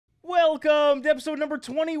Welcome to episode number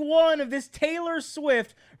 21 of this Taylor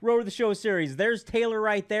Swift Road to the Show series. There's Taylor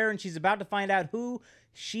right there, and she's about to find out who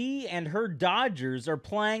she and her Dodgers are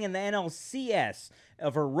playing in the NLCS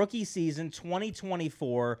of her rookie season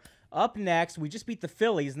 2024. Up next, we just beat the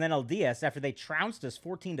Phillies in the NLDS after they trounced us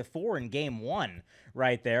 14-4 in Game 1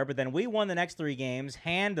 right there. But then we won the next 3 games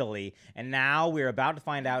handily, and now we're about to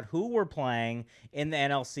find out who we're playing in the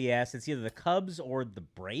NLCS. It's either the Cubs or the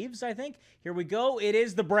Braves, I think. Here we go. It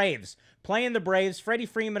is the Braves. Playing the Braves. Freddie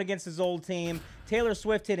Freeman against his old team. Taylor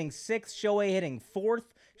Swift hitting 6th. Shohei hitting 4th.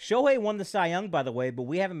 Shohei won the Cy Young, by the way, but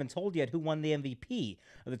we haven't been told yet who won the MVP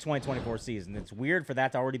of the 2024 season. It's weird for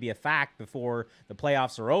that to already be a fact before the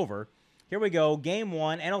playoffs are over. Here we go. Game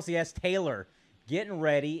 1, NLCS Taylor getting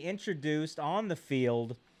ready, introduced on the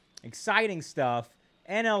field. Exciting stuff.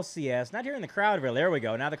 NLCS. Not hearing the crowd really. There we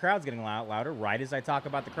go. Now the crowd's getting louder right as I talk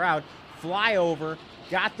about the crowd. Fly over.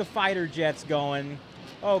 Got the fighter jets going.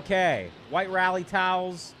 Okay. White rally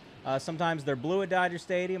towels. Sometimes they're blue at Dodger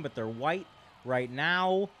Stadium, but they're white right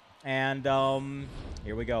now. And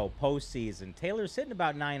here we go. Postseason. Taylor's hitting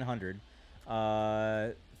about 900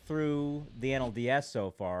 through the NLDS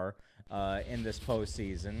so far in this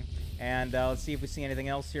postseason. And let's see if we see anything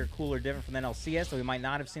else here cool or different from the NLCS that we might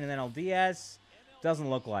not have seen in the NLDS. Doesn't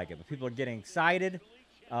look like it, but people are getting excited.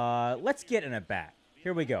 Let's get an at-bat.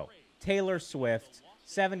 Here we go. Taylor Swift.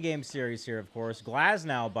 7-game series here, of course.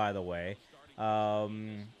 Glasnow, by the way,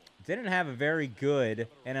 didn't have a very good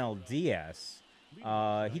NLDS.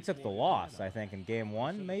 He took the loss, I think, in Game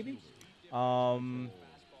 1, maybe.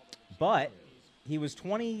 But he was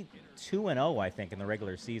 22-0, I think, in the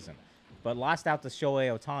regular season. But lost out to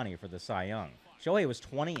Shohei Ohtani for the Cy Young. Shohei was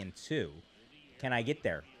 20-2. Can I get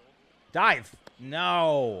there? Dive!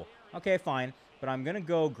 No! Okay, fine. But I'm going to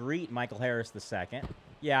go greet Michael Harris II.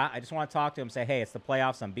 Yeah, I just want to talk to him and say, hey, it's the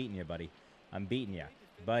playoffs. I'm beating you, buddy. I'm beating you.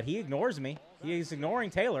 But he ignores me. He's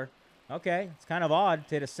ignoring Taylor. Okay, it's kind of odd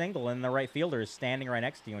to hit a single and the right fielder is standing right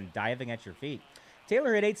next to you and diving at your feet.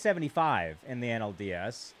 Taylor hit 875 in the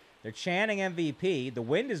NLDS. They're chanting MVP. The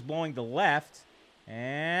wind is blowing to left.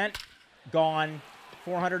 And gone.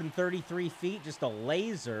 433 feet. Just a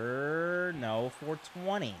laser. No,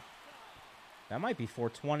 420. That might be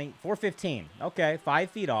 420. 415. Okay,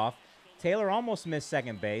 5 feet off. Taylor almost missed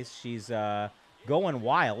second base. She's going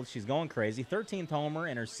wild. She's going crazy. 13th homer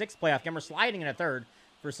in her 6th playoff game. We're sliding in a third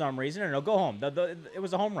for some reason. No, go home. It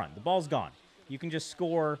was a home run. The ball's gone. You can just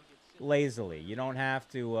score lazily. You don't have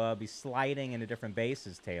to be sliding into different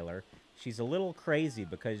bases, Taylor. She's a little crazy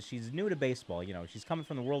because she's new to baseball. You know, she's coming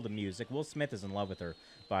from the world of music. Will Smith is in love with her,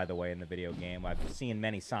 by the way, in the video game. I've seen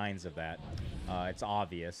many signs of that. It's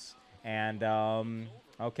obvious. And,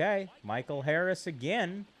 okay, Michael Harris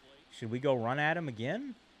again. Should we go run at him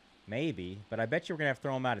again? Maybe, but I bet you we're going to have to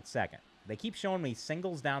throw him out at second. They keep showing me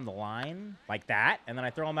singles down the line like that, and then I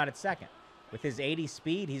throw him out at second. With his 80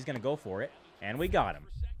 speed, he's going to go for it, and we got him.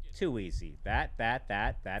 Too easy. That.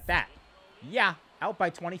 Yeah, out by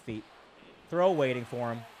 20 feet. Throw waiting for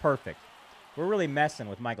him. Perfect. We're really messing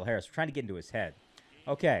with Michael Harris. We're trying to get into his head.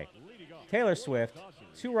 Okay, Taylor Swift,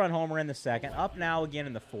 2-run homer in the 2nd. Up now again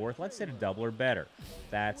in the 4th. Let's hit a double or better.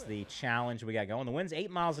 That's the challenge we got going. The wind's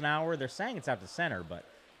 8 miles an hour. They're saying it's out to center, but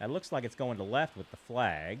that looks like it's going to left with the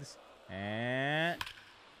flags. And,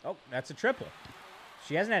 oh, that's a triple.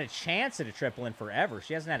 She hasn't had a chance at a triple in forever.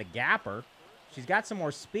 She hasn't had a gapper. She's got some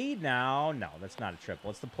more speed now. No, that's not a triple.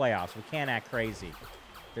 It's the playoffs. We can't act crazy.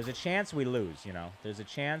 There's a chance we lose, you know. There's a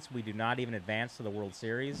chance we do not even advance to the World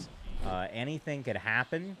Series. Anything could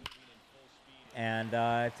happen. And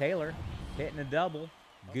Taylor hitting a double.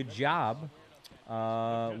 Good job.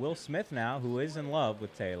 Will Smith now, who is in love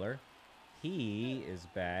with Taylor. He is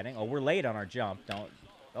batting. Oh, we're late on our jump.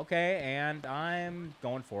 Okay, and I'm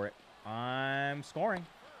going for it. I'm scoring.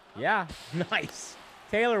 Yeah, nice.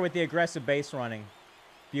 Taylor with the aggressive base running.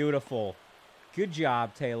 Beautiful. Good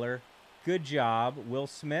job, Taylor. Good job. Will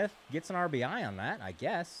Smith gets an RBI on that, I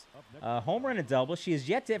guess. Homer and a double. She is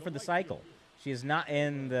yet to hit for the cycle. She is not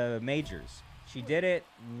in the majors. She did it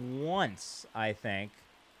once, I think,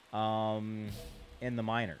 in the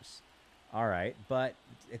minors. All right, but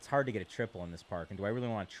it's hard to get a triple in this park. And do I really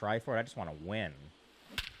want to try for it? I just want to win.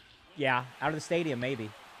 Yeah, out of the stadium, maybe.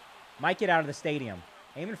 Might get out of the stadium.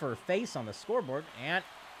 Aiming for her face on the scoreboard, and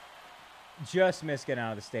just missed getting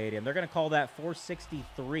out of the stadium. They're going to call that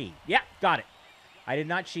 463. Yeah, got it. I did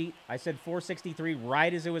not cheat. I said 463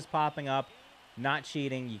 right as it was popping up. Not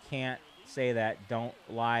cheating. You can't say that. Don't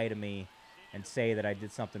lie to me and say that I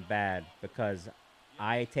did something bad, because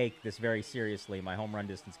I take this very seriously, my home run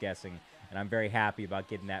distance guessing, and I'm very happy about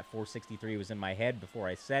getting that. 463 was in my head before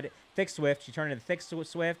I said it. Thick Swift. She turned into Thick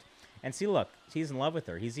Swift. And see, look, he's in love with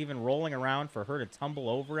her. He's even rolling around for her to tumble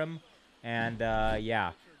over him. And,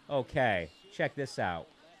 yeah. Okay, check this out.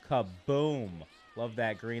 Kaboom. Love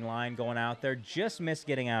that green line going out there. Just missed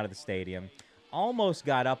getting out of the stadium. Almost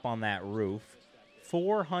got up on that roof.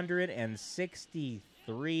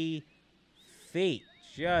 463 feet.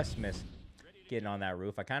 Just missed getting on that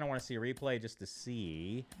roof. I kind of want to see a replay just to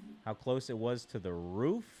see how close it was to the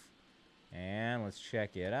roof. And let's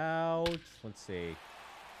check it out. Let's see.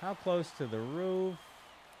 How close to the roof?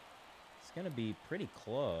 It's going to be pretty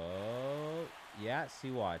close. Yeah,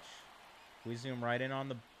 see, watch. We zoom right in on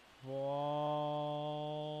the ball.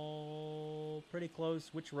 Pretty close.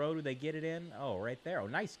 Which row do they get it in? Oh, right there. Oh,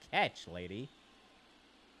 nice catch, lady.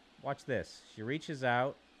 Watch this. She reaches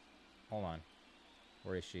out. Hold on.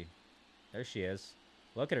 Where is she? There she is.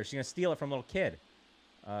 Look at her. She's going to steal it from a little kid.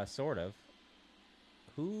 Sort of.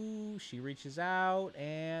 Who? She reaches out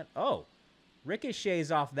and... Oh.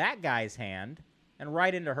 Ricochets off that guy's hand and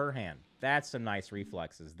right into her hand. That's some nice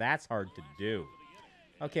reflexes. That's hard to do.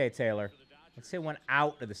 Okay, Taylor. Let's say it went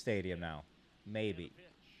out of the stadium now. Maybe.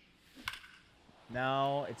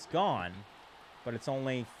 No, it's gone. But it's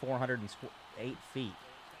only 408 feet.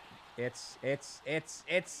 It's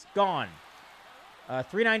gone.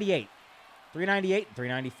 398. 398,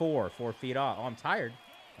 394. 4 feet off. Oh, I'm tired.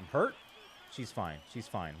 I'm hurt. She's fine. She's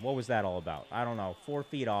fine. What was that all about? I don't know. 4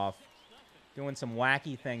 feet off. Doing some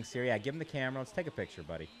wacky things here. Yeah, give him the camera. Let's take a picture,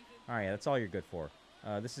 buddy. All right, that's all you're good for.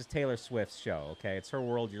 This is Taylor Swift's show, okay? It's her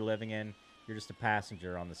world you're living in. You're just a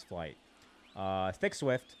passenger on this flight. Thick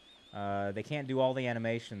Swift. They can't do all the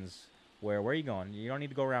animations. Where are you going? You don't need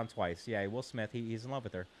to go around twice. Yeah, Will Smith, he's in love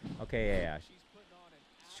with her. Okay, yeah.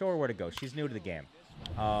 Show her where to go. She's new to the game.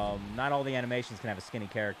 Not all the animations can have a skinny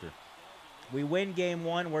character. We win game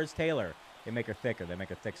 1. Where's Taylor? They make her thicker. They make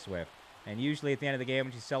her Thick Swift. And usually at the end of the game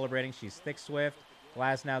when she's celebrating, she's Thick Swift.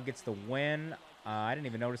 Glasnow gets the win. I didn't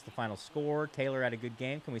even notice the final score. Taylor had a good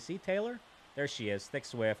game. Can we see Taylor? There she is. Thick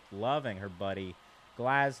Swift. Loving her buddy.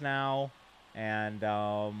 Glasnow. And,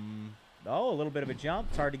 oh, a little bit of a jump.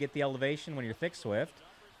 It's hard to get the elevation when you're Thick Swift.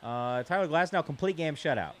 Tyler Glasnow, complete game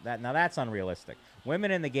shutout. Now that's unrealistic.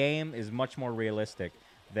 Women in the game is much more realistic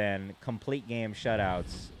than complete game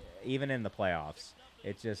shutouts, even in the playoffs.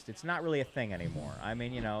 It's not really a thing anymore. I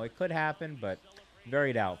mean, you know, it could happen, but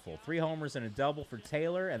very doubtful. 3 homers and a double for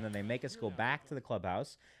Taylor, and then they make us go back to the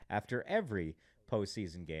clubhouse after every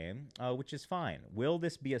postseason game, which is fine. Will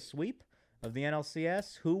this be a sweep of the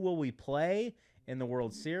NLCS? Who will we play in the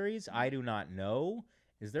World Series? I do not know.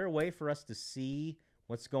 Is there a way for us to see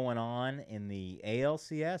what's going on in the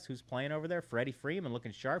ALCS? Who's playing over there? Freddie Freeman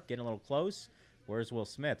looking sharp, getting a little close. Where's Will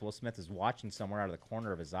Smith? Will Smith is watching somewhere out of the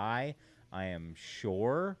corner of his eye, I am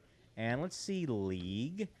sure. And let's see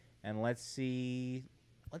league, and let's see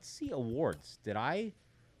awards. Did I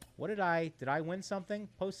win something?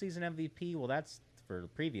 Postseason MVP? Well, that's for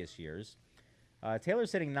previous years.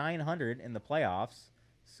 Taylor's hitting 900 in the playoffs,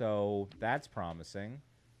 so that's promising.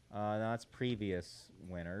 That's previous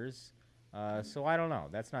winners. So I don't know.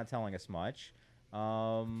 That's not telling us much.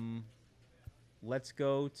 Let's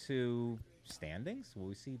go to standings. Will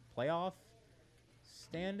we see playoff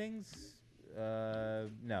standings?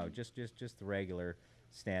 No, just the regular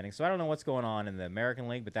standings. So I don't know what's going on in the American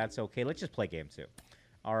League, but that's okay. Let's just play game 2.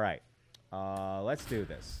 All right. Let's do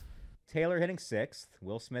this. Taylor hitting 6th.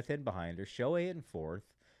 Will Smith hitting behind her. Shohei hitting 4th.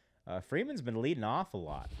 Freeman's been leading off a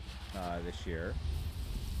lot this year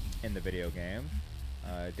in the video game.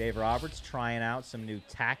 Dave Roberts trying out some new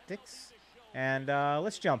tactics. And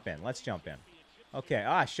let's jump in. Okay.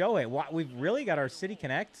 Shohei. We've really got our City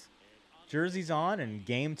Connect jerseys on in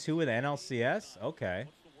game 2 of the NLCS. Okay.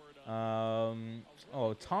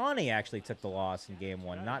 Ohtani actually took the loss in game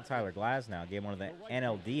 1. Not Tyler Glasnow. Game 1 of the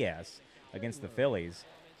NLDS against the Phillies.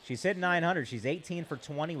 She's hit 900. She's 18 for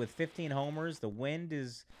 20 with 15 homers. The wind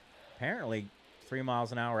is apparently 3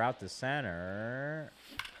 miles an hour out to center.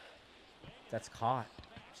 That's caught.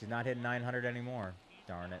 She's not hitting 900 anymore.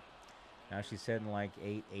 Darn it. Now she's hitting like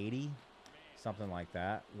 880. Something like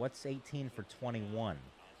that. What's 18 for 21?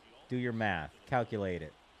 Do your math. Calculate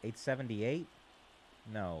it. 878?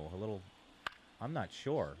 No, a little... I'm not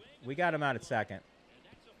sure. We got him out at second.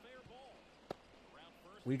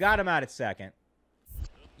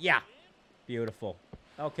 Yeah. Beautiful.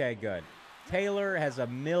 Okay, good. Taylor has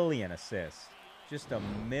 1,000,000 assists. Just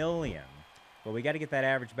 1,000,000. But we got to get that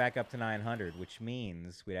average back up to 900, which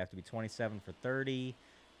means we'd have to be 27 for 30.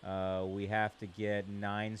 We have to get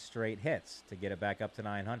 9 straight hits to get it back up to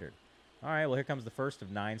 900. All right, well, here comes the first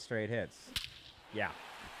of 9 straight hits. Yeah.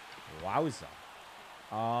 Wowza.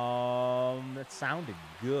 That sounded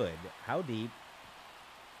good. How deep?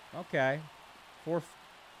 Okay.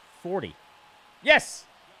 40. Yes!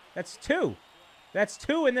 That's 2. That's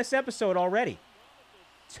 2 in this episode already.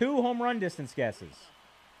 2 home run distance guesses.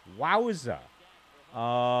 Wowza.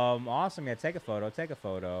 Awesome. Yeah, take a photo. Take a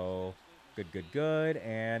photo. Good, good, good.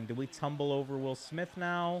 And do we tumble over Will Smith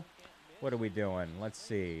now? What are we doing? Let's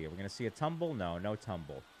see. Are we going to see a tumble? No, no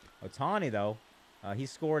tumble. Ohtani, though, he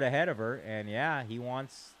scored ahead of her. And, yeah, he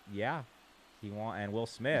wants, and Will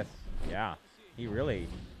Smith, yeah, he really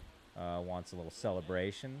wants a little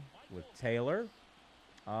celebration with Taylor.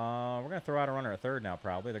 We're going to throw out a runner at third now,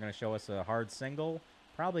 probably. They're going to show us a hard single,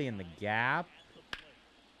 probably in the gap.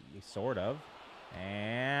 Sort of.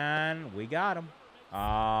 And we got him.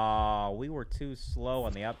 We were too slow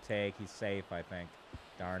on the uptake. He's safe, I think.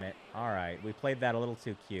 Darn it. All right. We played that a little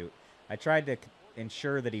too cute. I tried to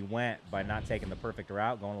ensure that he went by not taking the perfect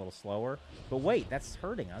route, going a little slower. But wait, that's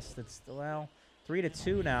hurting us. That's, well,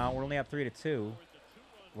 3-2 now. We're only up 3-2.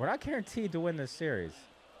 We're not guaranteed to win this series.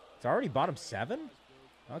 It's already bottom 7?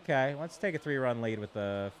 Okay, let's take a 3-run lead with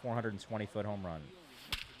a 420-foot home run.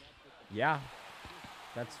 Yeah.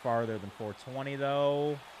 That's farther than 420,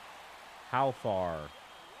 though. How far?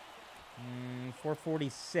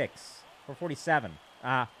 446. 447.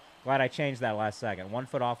 Glad I changed that last second. 1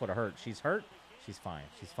 foot off would have hurt. She's hurt? She's fine.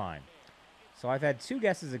 She's fine. So I've had 2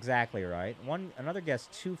 guesses exactly right. Another guess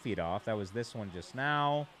 2 feet off. That was this one just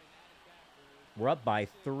now. We're up by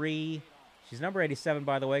 3. She's number 87,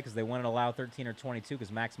 by the way, because they wouldn't allow 13 or 22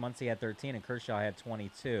 because Max Muncy had 13 and Kershaw had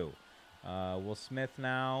 22. Will Smith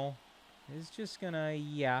now is just going to,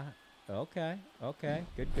 yeah. Okay.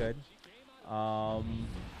 Good, good.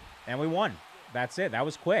 And we won. That's it. That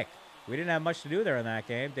was quick. We didn't have much to do there in that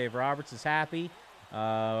game. Dave Roberts is happy.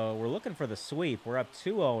 We're looking for the sweep. We're up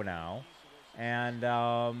 2-0 now. And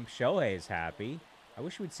Shohei is happy. I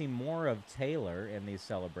wish we'd seen more of Taylor in these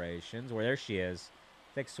celebrations. Well, there she is.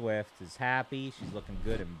 Thick Swift is happy. She's looking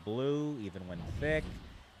good in blue, even when thick.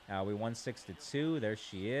 We won 6-2. There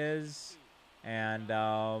she is. And,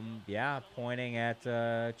 yeah, pointing at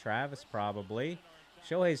Travis probably.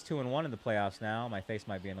 Shohei's 2-1 in the playoffs now. My face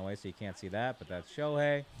might be in the way, so you can't see that, but that's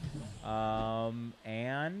Shohei.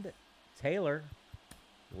 And Taylor,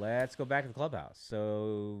 let's go back to the clubhouse.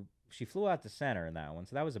 So she flew out to center in that one,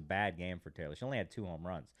 so that was a bad game for Taylor. She only had 2 home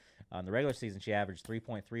runs. In the regular season, she averaged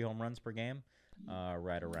 3.3 home runs per game,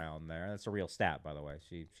 right around there. That's a real stat, by the way.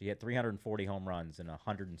 She hit 340 home runs in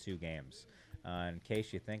 102 games. In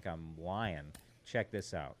case you think I'm lying, check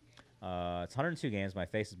this out. It's 102 games. My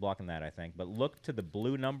face is blocking that, I think. But look to the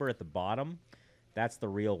blue number at the bottom. That's the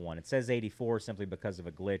real one. It says 84 simply because of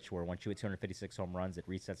a glitch where once you hit 256 home runs, it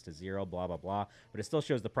resets to 0, blah, blah, blah. But it still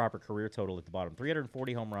shows the proper career total at the bottom.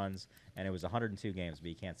 340 home runs, and it was 102 games, but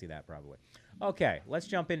you can't see that probably. Okay, let's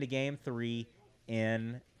jump into Game 3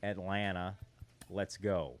 in Atlanta. Let's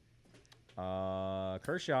go.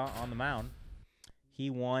 Kershaw on the mound. He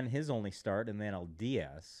won his only start in the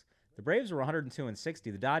NLDS. The Braves were 102-60.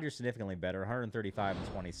 The Dodgers significantly better,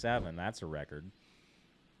 135-27. That's a record.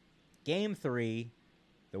 Game 3,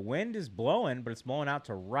 the wind is blowing, but it's blowing out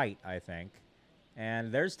to right, I think.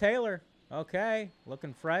 And there's Taylor. Okay,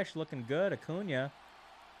 looking fresh, looking good. Acuna,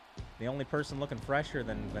 the only person looking fresher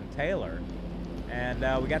than Taylor. And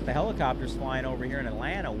we got the helicopters flying over here in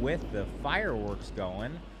Atlanta with the fireworks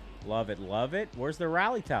going. Love it, love it. Where's the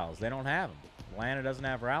rally towels? They don't have them. Atlanta doesn't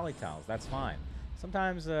have rally towels. That's fine.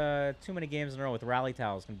 Sometimes too many games in a row with rally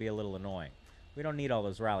towels can be a little annoying. We don't need all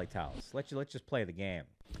those rally towels. Let's just play the game.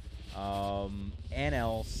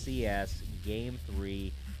 NLCS Game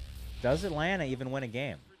 3. Does Atlanta even win a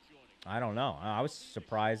game? I don't know. I was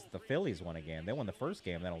surprised the Phillies won a game. They won the first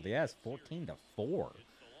game, NLDS, 14-4.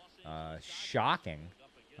 Shocking.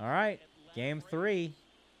 All right, Game 3.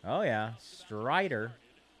 Oh, yeah, Strider.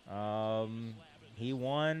 He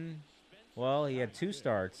won. Well, he had 2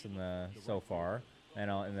 starts so far in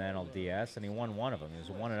the NLDS, and he won 1 of them. He was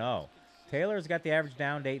 1-0. Taylor's got the average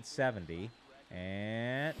down to 870.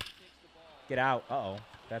 And get out. Uh-oh.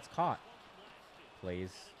 That's caught.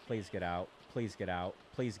 Please. Please get out. Please get out.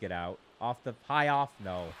 Please get out. Off the high off.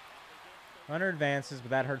 No. Runner advances,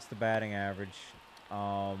 but that hurts the batting average.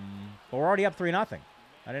 But we're already up 3-0.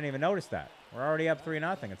 I didn't even notice that. We're already up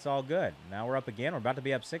 3-0. It's all good. Now we're up again. We're about to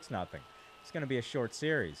be up 6-0. It's going to be a short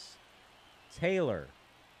series. Taylor.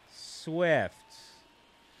 Swift.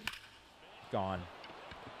 Gone.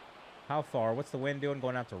 How far? What's the wind doing?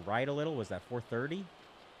 Going out to right a little? Was that 430?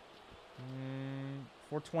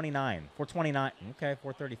 429. 429. Okay,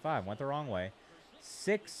 435. Went the wrong way.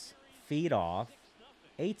 6 feet off.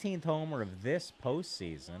 18th homer of this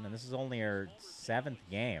postseason, and this is only her 7th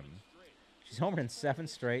game. She's homered in 7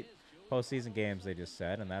 straight postseason games, they just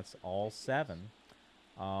said, and that's all 7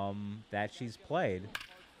 that she's played.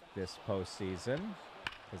 this postseason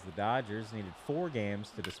because the Dodgers needed 4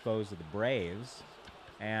 games to dispose of the Braves.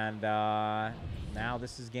 And now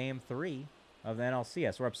this is game 3 of the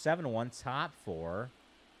NLCS. We're up 7-1, top 4.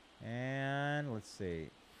 And let's see.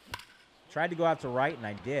 Tried to go out to right, and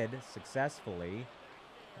I did successfully.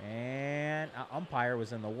 And umpire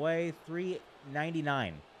was in the way.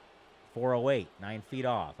 399. 408. 9 feet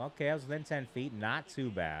off. Okay, I was within 10 feet. Not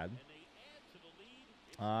too bad.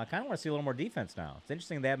 I kind of want to see a little more defense now. It's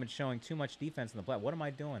interesting they haven't been showing too much defense in the play. What am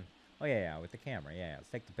I doing? Oh, yeah, with the camera. Yeah,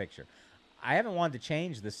 let's take the picture. I haven't wanted to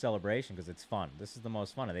change this celebration because it's fun. This is the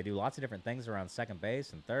most fun. And they do lots of different things around second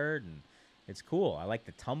base and third, and it's cool. I like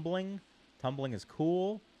the tumbling. Tumbling is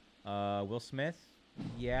cool. Will Smith,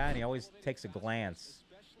 yeah, and he always takes a glance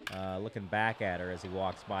looking back at her as he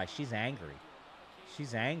walks by. She's angry.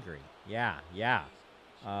 She's angry. Yeah.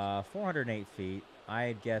 408 feet. I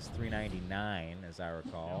had guessed 399, as I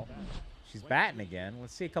recall. She's batting again.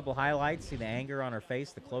 Let's see a couple highlights. See the anger on her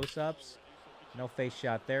face, the close-ups. No face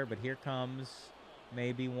shot there, but here comes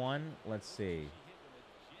maybe one. Let's see.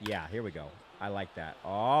 Yeah, here we go. I like that.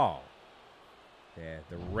 Oh. Yeah,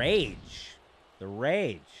 the rage. The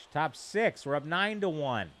rage. Top 6. We're up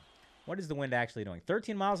 9-1. What is the wind actually doing?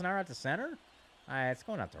 13 miles an hour out to center? It's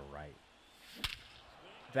going out to right.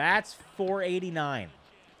 That's 489.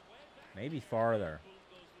 Maybe farther.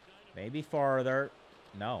 Maybe farther.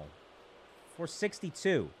 No.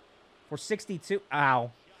 462. 462.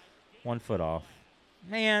 Ow. 1 foot off.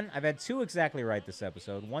 Man, I've had 2 exactly right this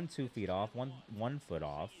episode. 1 2 feet off. 1 foot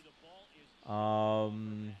off.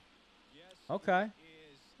 Okay.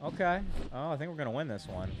 Okay. Oh, I think we're going to win this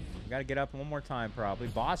one. We got to get up one more time probably.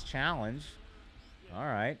 Boss challenge. All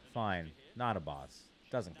right. Fine. Not a boss.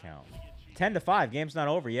 Doesn't count. 10-5. Game's not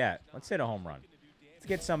over yet. Let's hit a home run. Let's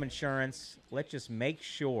get some insurance. Let's just make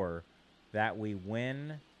sure that we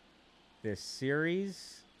win this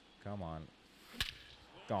series. Come on.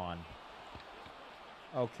 Gone.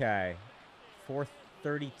 Okay.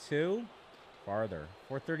 432. Farther.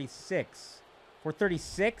 436.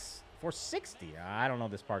 436. 460. I don't know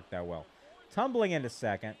this park that well. Tumbling into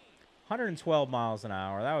second. 112 miles an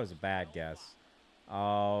hour. That was a bad guess.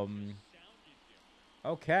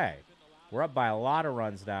 Okay. We're up by a lot of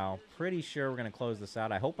runs now. Pretty sure we're going to close this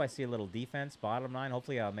out. I hope I see a little defense. Bottom 9.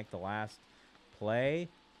 Hopefully I'll make the last play.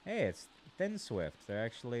 Hey, it's thin Swift. They're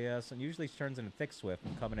actually usually turns into thick Swift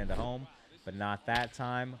and coming into home, but not that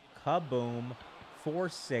time. Kaboom.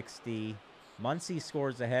 460. Muncie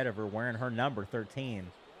scores ahead of her wearing her number 13.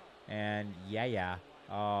 And yeah.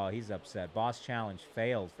 Oh, he's upset. Boss challenge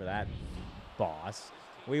failed for that boss.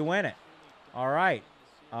 We win it. All right.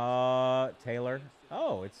 Taylor.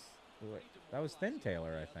 Oh, that was Thin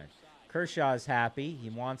Taylor, I think. Kershaw's happy. He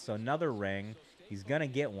wants another ring. He's going to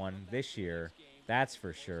get one this year. That's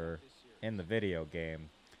for sure in the video game.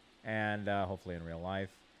 And hopefully in real life.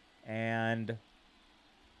 And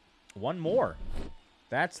one more.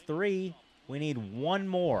 That's 3. We need one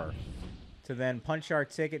more to then punch our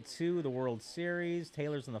ticket to the World Series.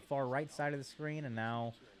 Taylor's on the far right side of the screen, and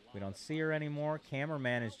now we don't see her anymore.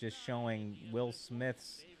 Cameraman is just showing Will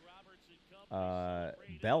Smith's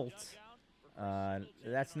belt.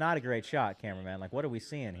 That's not a great shot, cameraman. Like, what are we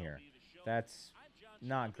seeing here? That's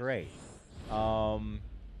not great.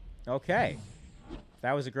 Okay.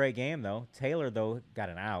 That was a great game, though. Taylor, though, got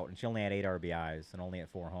an out, and she only had 8 RBIs and only had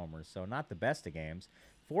 4 homers, so not the best of games.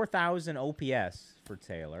 4,000 OPS for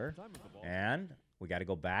Taylor, and we got to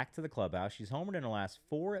go back to the clubhouse. She's homered in the last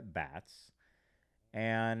 4 at-bats,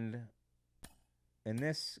 and in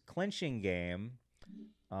this clinching game,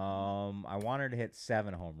 I want her to hit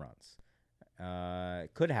 7 home runs.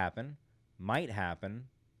 Could happen. Might happen.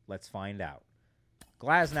 Let's find out.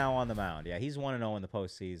 Glasnow on the mound. Yeah, he's 1-0 in the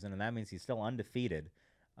postseason, and that means he's still undefeated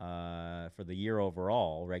for the year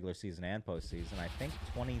overall, regular season and postseason. I think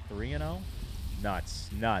 23-0. Nuts.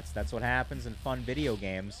 That's what happens in fun video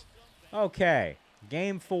games. Okay,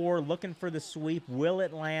 game 4, looking for the sweep. Will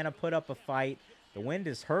Atlanta put up a fight? The wind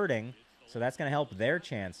is hurting, so that's going to help their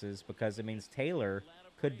chances because it means Taylor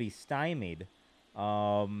could be stymied.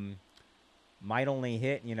 Might only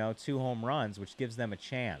hit, 2 home runs, which gives them a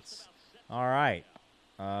chance. All right.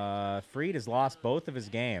 Fried has lost both of his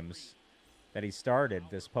games that he started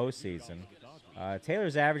this postseason.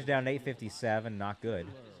 Taylor's average down to 857. Not good.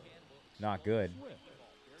 Not good.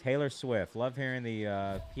 Taylor Swift. Love hearing the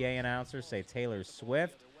PA announcer say Taylor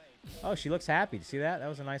Swift. Oh, she looks happy. Do you see that? That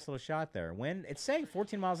was a nice little shot there. Wind, it's saying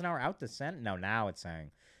 14 miles an hour out to center. No, now it's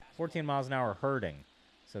saying 14 miles an hour hurting.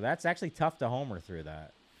 So that's actually tough to homer through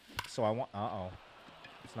that. So I want... Uh-oh.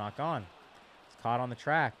 It's not gone. It's caught on the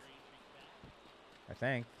track. I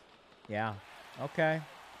think. Yeah. Okay.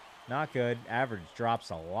 Not good. Average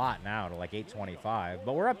drops a lot now to like 825.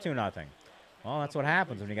 But we're up 2-0. Well, that's what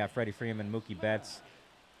happens when you got Freddie Freeman, Mookie Betts,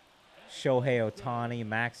 Shohei Ohtani,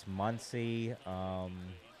 Max Muncy.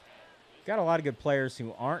 Got a lot of good players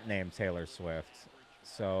who aren't named Taylor Swift.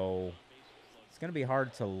 So it's going to be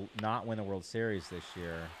hard to not win the World Series this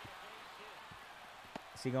year.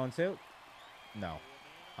 Is he going to? No.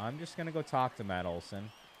 I'm just going to go talk to Matt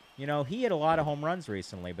Olson. You know, he hit a lot of home runs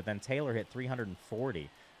recently, but then Taylor hit 340.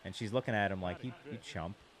 And she's looking at him like, you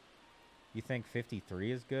chump. You think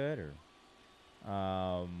 53 is good?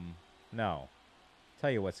 Or no. Tell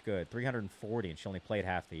you what's good. 340, and she only played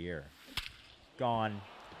half the year. Gone.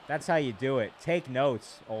 That's how you do it. Take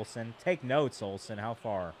notes, Olson. Take notes, Olson. How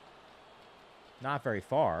far? Not very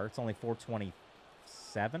far. It's only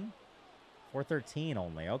 427? 413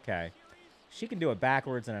 only. Okay. She can do it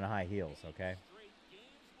backwards and in high heels, okay?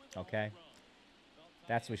 Okay?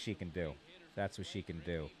 That's what she can do. That's what she can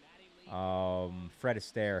do. Fred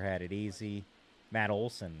Astaire had it easy. Matt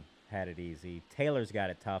Olson had it easy. Taylor's got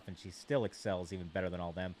it tough, and she still excels even better than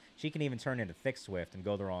all them. She can even turn into Thick Swift and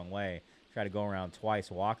go the wrong way. Try to go around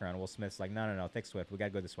twice, walk around. Will Smith's like, no, Thick Swift. We got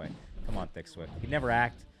to go this way. Come on, Thick Swift. He'd never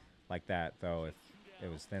act like that, though, if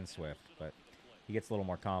it was Thin Swift. But he gets a little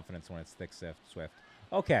more confidence when it's Thick Swift.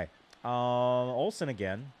 Okay. Olson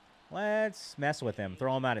again. Let's mess with him.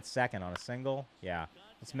 Throw him out at second on a single. Yeah.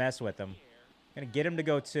 Let's mess with him. Going to get him to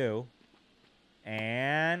go 2.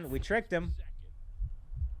 And we tricked him.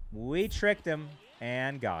 We tricked him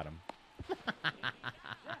and got him.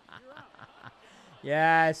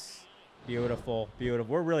 Yes. Beautiful.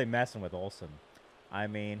 Beautiful. We're really messing with Olson. I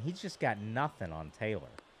mean, he's just got nothing on Taylor.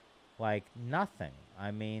 Like, nothing.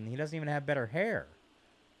 I mean, he doesn't even have better hair.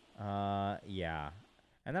 Yeah.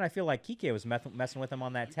 And then I feel like Kike was messing with him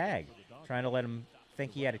on that tag. Trying to let him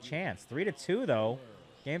think he had a chance. 3-2, though.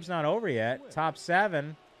 Game's not over yet. Top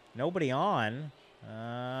 7. Nobody on.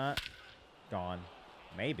 Gone.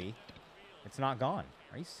 Maybe. It's not gone.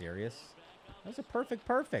 Are you serious? That was a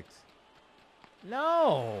perfect.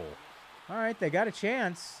 No. All right, they got a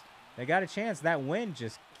chance. They got a chance. That wind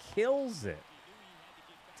just kills it.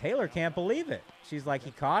 Taylor can't believe it. She's like,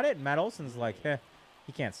 he caught it, and Matt Olson's like,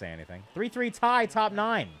 he can't say anything. 3-3 tie, top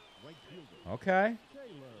 9. Okay.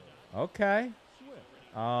 Okay.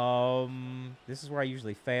 This is where I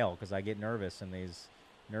usually fail because I get nervous in these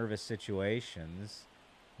nervous situations.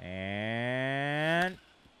 And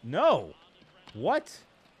no. What?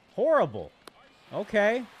 Horrible.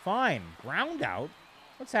 Okay, fine. Ground out.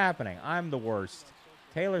 What's happening? I'm the worst.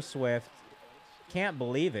 Taylor Swift. Can't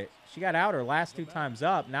believe it. She got out her last 2 times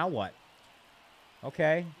up. Now what?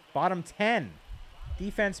 Okay. Bottom 10.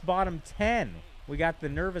 Defense bottom 10. We got the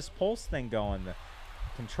nervous pulse thing going. The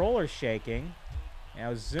controller's shaking.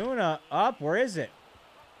 Now Zuna up. Where is it?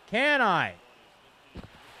 Can I?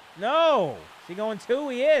 No. Is he going 2?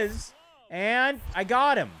 He is. And I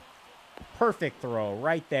got him. Perfect throw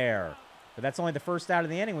right there. But that's only the first out of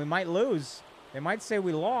the inning. We might lose. They might say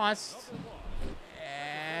we lost.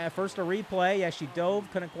 First a replay. Yeah, she dove.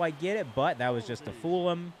 Couldn't quite get it, but that was just to fool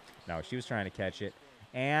him. No, she was trying to catch it.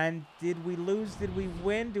 And did we lose? Did we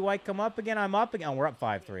win? Do I come up again? I'm up again. Oh, we're up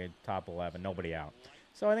 5-3 in top 11. Nobody out.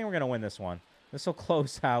 So I think we're going to win this one. This will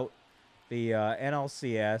close out the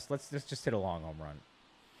NLCS. Let's just hit a long home run.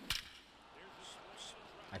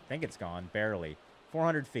 I think it's gone. Barely.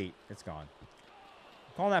 400 feet. It's gone.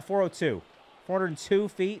 I'm calling that 402. 402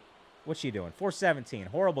 feet. What's she doing? 417.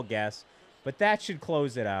 Horrible guess. But that should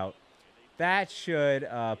close it out. That should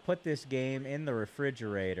put this game in the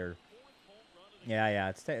refrigerator.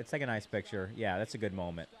 Yeah. Let's take a nice picture. Yeah, that's a good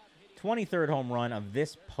moment. 23rd home run of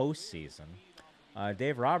this postseason.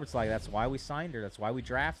 Dave Roberts, like, that's why we signed her. That's why we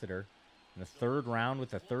drafted her. In the 3rd round with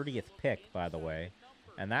the 30th pick, by the way.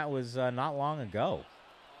 And that was not long ago.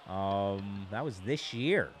 That was this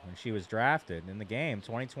year when she was drafted in the game,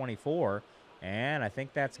 2024. And I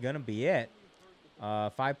think that's going to be it.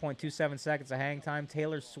 5.27 seconds of hang time.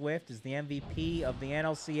 Taylor Swift is the MVP of the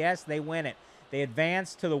NLCS. They win it. They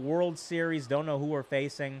advance to the World Series. Don't know who we're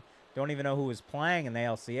facing. Don't even know who is playing in the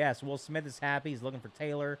LCS. Will Smith is happy. He's looking for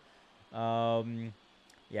Taylor.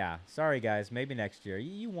 Yeah, sorry, guys. Maybe next year.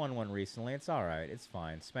 You won one recently. It's all right. It's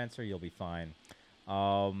fine. Spencer, you'll be fine. I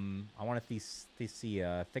want to see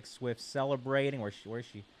Thick Swift celebrating. Where is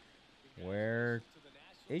she? Where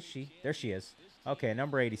is she? There she is. Okay,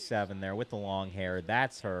 number 87 there with the long hair.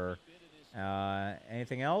 That's her.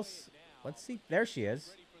 Anything else? Let's see. There she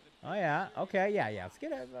is. Oh, yeah. Okay, yeah. Let's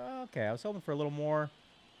get it. Okay, I was hoping for a little more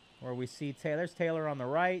where we see Taylor. There's Taylor on the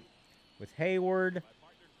right with Hayward,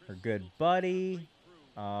 her good buddy.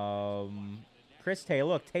 Chris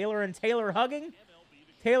Taylor. Look, Taylor and Taylor hugging.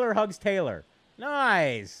 Taylor hugs Taylor.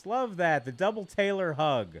 Nice. Love that. The double Taylor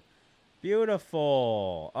hug.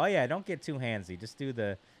 Beautiful. Oh, yeah, don't get too handsy. Just do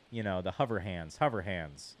the, you know, the hover hands. Hover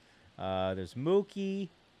hands. There's Mookie.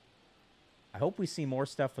 I hope we see more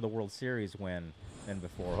stuff for the World Series win than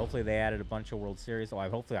before. Hopefully they added a bunch of World Series. Oh,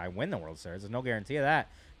 hopefully I win the World Series. There's no guarantee of that.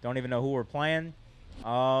 Don't even know who we're playing.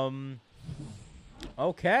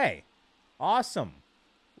 Okay. Awesome.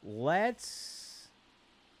 Let's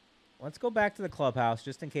go back to the clubhouse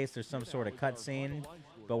just in case there's some sort of cutscene.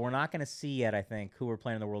 But we're not going to see yet, I think, who we're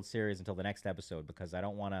playing in the World Series until the next episode because I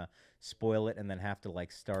don't want to spoil it and then have to,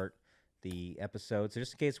 like, start the episode. So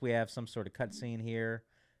just in case we have some sort of cutscene here.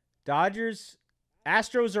 Dodgers,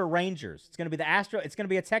 Astros or Rangers? It's going to be it's going to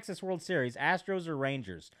be a Texas World Series. Astros or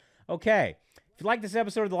Rangers? Okay. If you like this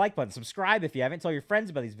episode, the like button. Subscribe if you haven't. Tell your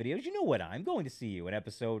friends about these videos. You know what? I'm going to see you in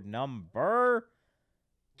episode number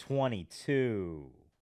 22.